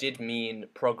initially did mean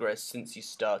progress since you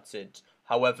started.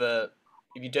 However,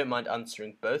 if you don't mind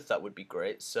answering both, that would be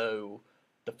great. So,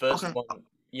 the first Okay. one,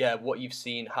 yeah, what you've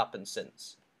seen happen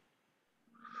since.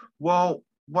 Well,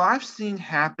 what I've seen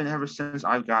happen ever since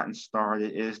I've gotten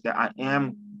started is that I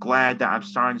am glad that I'm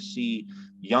starting to see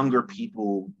younger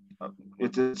people.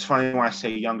 It's funny when I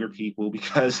say younger people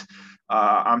because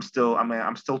I'm still in my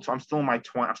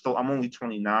 20. I'm only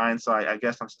 29, so I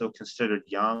guess I'm still considered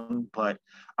young. But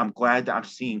I'm glad that I'm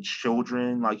seeing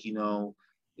children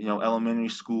elementary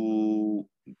school,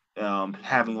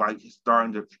 having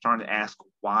starting to ask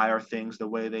why are things the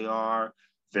way they are.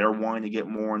 They're wanting to get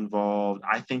more involved.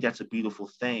 I think that's a beautiful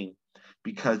thing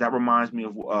because that reminds me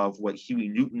of what Huey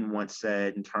Newton once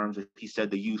said in terms of, he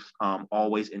said the youth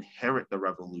always inherit the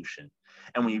revolution.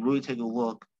 And when you really take a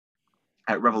look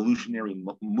at revolutionary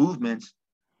movements,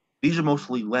 these are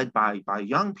mostly led by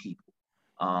young people.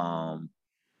 Um,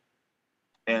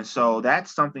 and so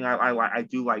that's something I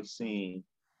do like seeing.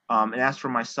 And as for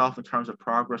myself, in terms of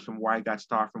progress from where I got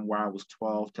started, from where I was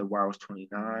 12 to where I was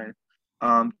 29,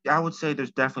 I would say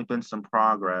there's definitely been some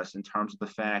progress in terms of the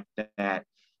fact that,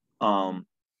 um,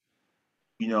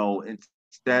 instead,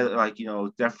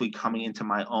 definitely coming into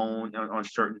my own on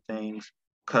certain things.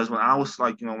 Because when I was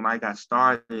when I got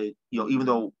started, even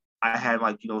though I had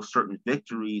certain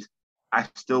victories, I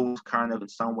still was kind of in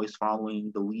some ways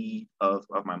following the lead of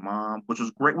my mom, which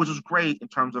was great in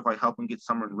terms of helping get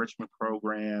some enrichment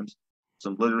programs,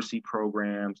 some literacy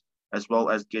programs, as well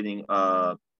as getting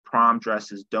prom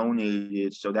dresses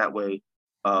donated so that way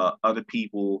other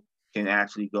people can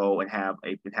actually go and have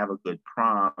a good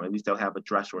prom. At least they'll have a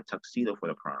dress or a tuxedo for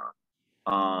the prom.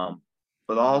 Um,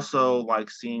 but also like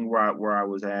seeing where I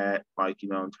was at, like,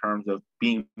 in terms of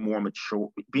being more mature,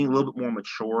 being a little bit more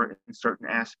mature in certain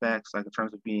aspects, like in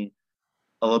terms of being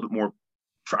a little bit more.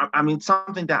 I mean,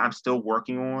 something that I'm still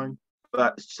working on,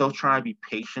 but still trying to be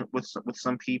patient with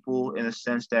some people in a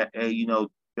sense that, hey,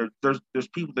 there's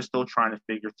people that are still trying to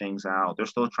figure things out. They're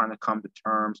still trying to come to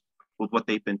terms with what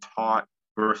they've been taught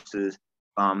versus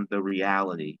the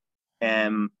reality.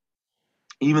 And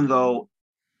even though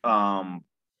um,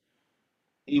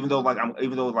 I'm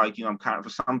kind of, for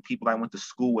some people that I went to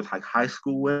school with, like high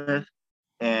school with,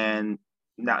 and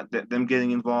not them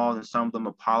getting involved, and some of them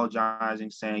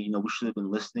apologizing, saying, we should have been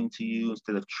listening to you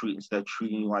instead of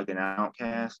treating you like an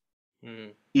outcast.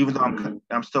 Mm. Even though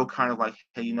I'm still kind of like,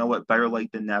 hey, you know what, better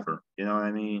late than never. You know what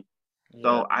I mean? Yeah.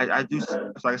 So I do,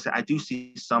 like I said, I do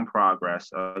see some progress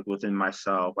within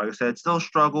myself. Like I said, it's still a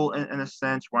struggle in a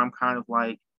sense where I'm kind of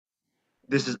like,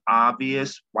 this is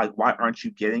obvious. Like, why aren't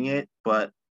you getting it?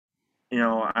 But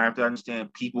I have to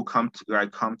understand people come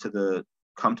to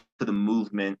the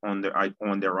movement on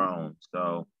their own.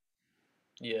 So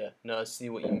Yeah. No, I see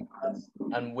what you mean.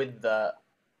 And with that,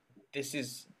 this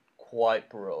is quite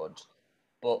broad,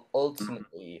 but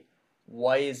ultimately,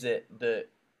 why is it that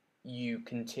you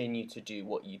continue to do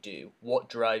what you do? What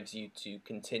drives you to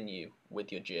continue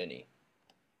with your journey?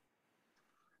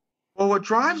 well, what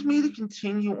drives me to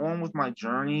continue on with my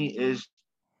journey is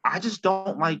I just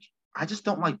don't like I just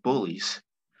don't like bullies.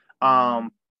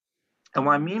 Um, and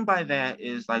what I mean by that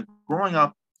is, like, growing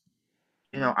up,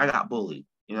 I got bullied.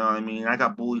 You know what I mean? I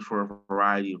got bullied for a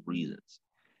variety of reasons.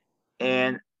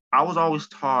 And I was always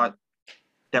taught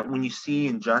that when you see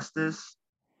injustice,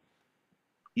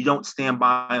 you don't stand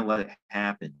by and let it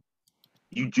happen.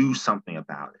 You do something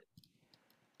about it.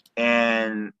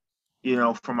 And,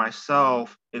 for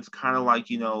myself, it's kind of like,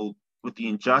 with the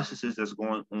injustices that's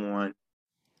going on,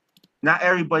 not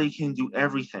everybody can do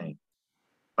everything.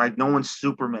 Like, no one's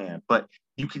Superman, but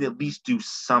you can at least do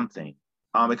something.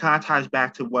 It kind of ties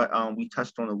back to what we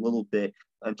touched on a little bit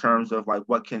in terms of like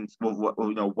what can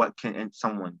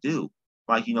someone do?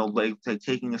 Like, like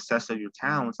taking assess of your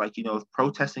talents. Like, if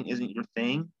protesting isn't your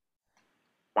thing,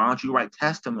 why don't you write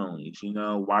testimonies?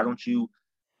 Why don't you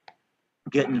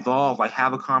get involved? Like,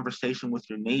 have a conversation with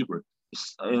your neighbor.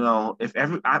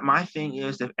 My thing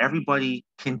is, if everybody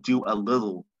can do a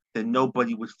little, then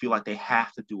nobody would feel like they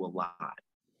have to do a lot.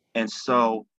 And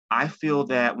so I feel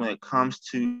that when it comes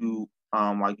to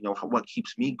what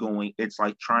keeps me going, it's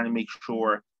like trying to make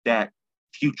sure that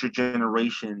future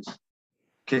generations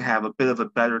can have a bit of a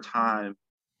better time,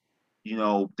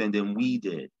 than we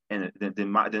did, and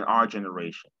than our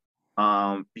generation.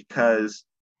 Because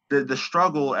the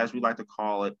struggle, as we like to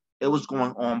call it, it was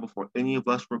going on before any of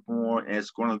us were born, and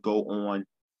it's going to go on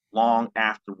long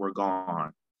after we're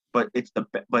gone. But it's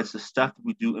the stuff that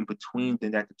we do in between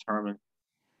that determine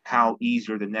how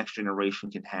easier the next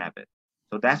generation can have it.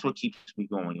 So that's what keeps me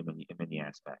going in many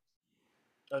aspects.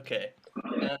 Okay.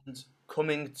 And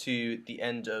coming to the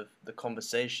end of the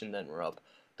conversation, then, Rob,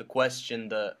 the question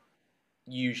that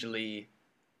usually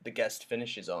the guest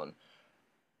finishes on,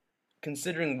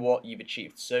 considering what you've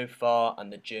achieved so far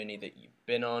and the journey that you've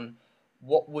been on,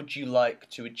 what would you like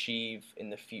to achieve in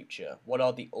the future? What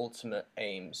are the ultimate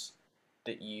aims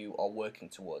that you are working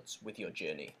towards with your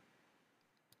journey?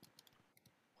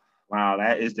 Wow,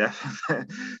 that is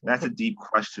definitely that's a deep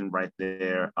question right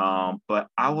there. But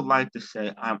I would like to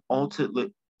say I'm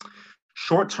ultimately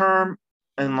short term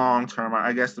and long term.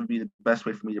 I guess would be the best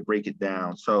way for me to break it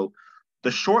down. So,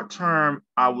 the short term,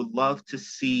 I would love to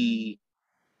see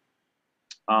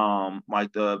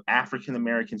like the African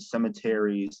American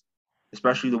cemeteries,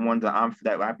 especially the one that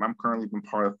I'm currently been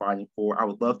part of fighting for. I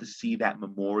would love to see that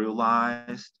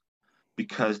memorialized,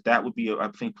 because that would be, I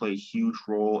think, play a huge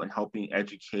role in helping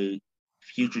educate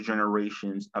future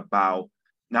generations about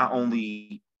not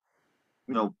only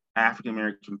African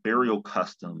American burial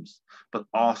customs, but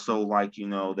also, like,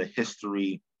 the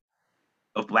history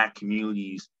of Black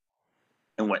communities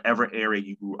in whatever area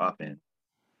you grew up in.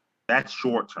 That's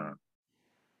short term.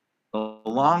 The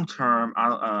long term,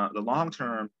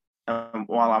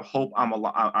 while I hope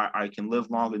I can live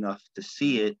long enough to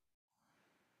see it,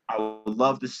 I would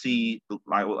love to see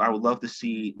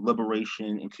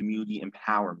liberation and community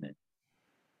empowerment.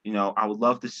 I would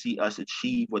love to see us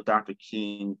achieve what Dr.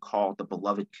 King called the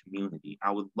beloved community.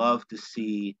 I would love to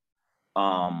see,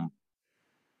 um,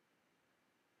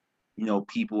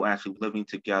 people actually living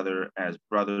together as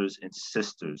brothers and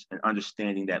sisters, and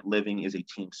understanding that living is a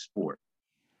team sport.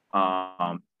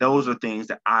 Those are things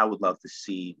that I would love to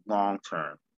see long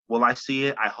term. Will I see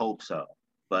it? I hope so.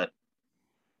 But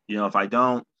if I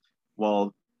don't,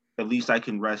 well, at least I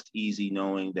can rest easy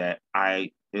knowing that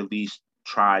I at least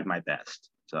tried my best.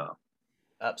 So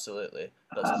Absolutely.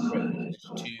 That's a great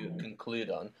to conclude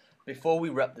on. Before we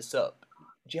wrap this up,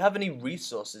 do you have any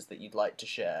resources that you'd like to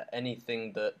share?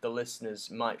 Anything that the listeners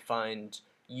might find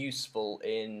useful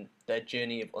in their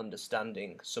journey of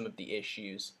understanding some of the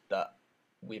issues that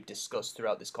we've discussed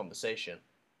throughout this conversation?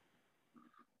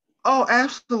 oh,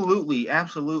 absolutely,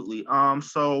 absolutely.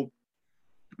 So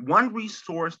one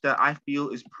resource that I feel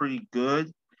is pretty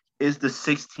good is the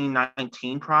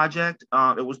 1619 project.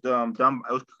 It was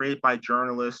created by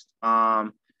journalist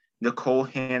Nicole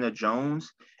Hannah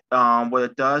Jones. What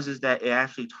it does is that it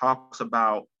actually talks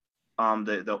about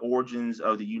the origins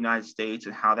of the United States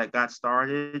and how that got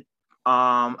started.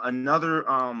 Another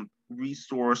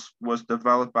resource was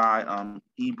developed by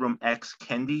Ibram X.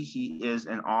 Kendi. He is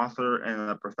an author and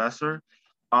a professor.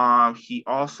 He's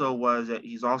also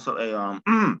a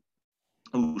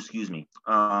oh, excuse me.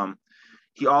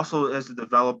 He also is a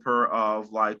developer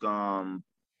of like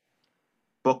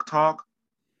Book Talk,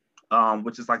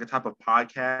 which is like a type of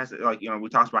podcast. Like, we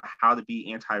talked about how to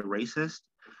be anti-racist.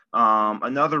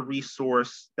 Another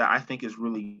resource that I think is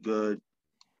really good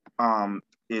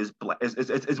is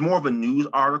more of a news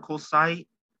article site,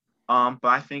 but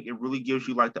I think it really gives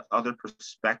you like the other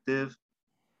perspective.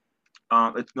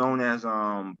 It's known as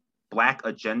Black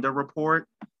Agenda Report.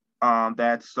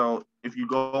 That's so if you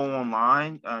go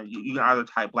online, you can either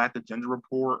type Black Agenda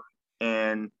Report,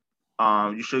 and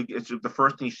it's the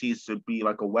first thing you see should be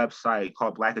like a website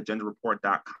called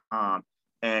blackagendareport.com,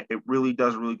 and it really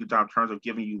does a really good job in terms of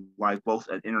giving you like both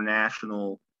an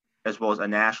international as well as a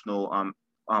national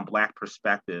Black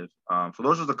perspective. So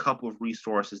those are the couple of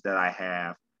resources that I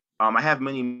have. I have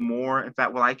many more. In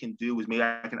fact, what I can do is maybe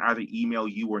I can either email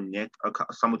you or Nick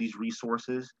some of these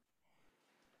resources.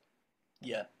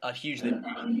 Yeah, I hugely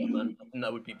appreciate that, man. I think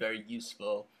that would be very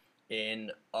useful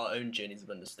in our own journeys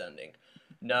of understanding.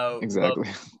 Now, Rob, Exactly.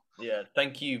 yeah,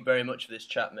 thank you very much for this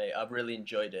chat, mate. I've really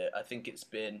enjoyed it. I think it's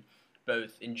been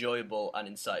both enjoyable and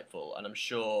insightful, and I'm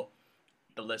sure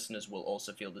the listeners will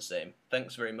also feel the same.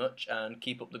 Thanks very much, and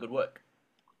keep up the good work.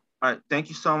 All right, thank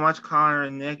you so much, Connor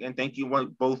and Nick, and thank you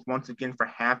both once again for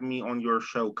having me on your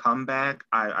show Comeback.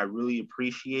 I really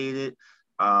appreciate it.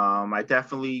 I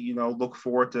definitely, look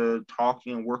forward to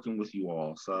talking and working with you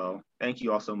all. So thank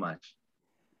you all so much.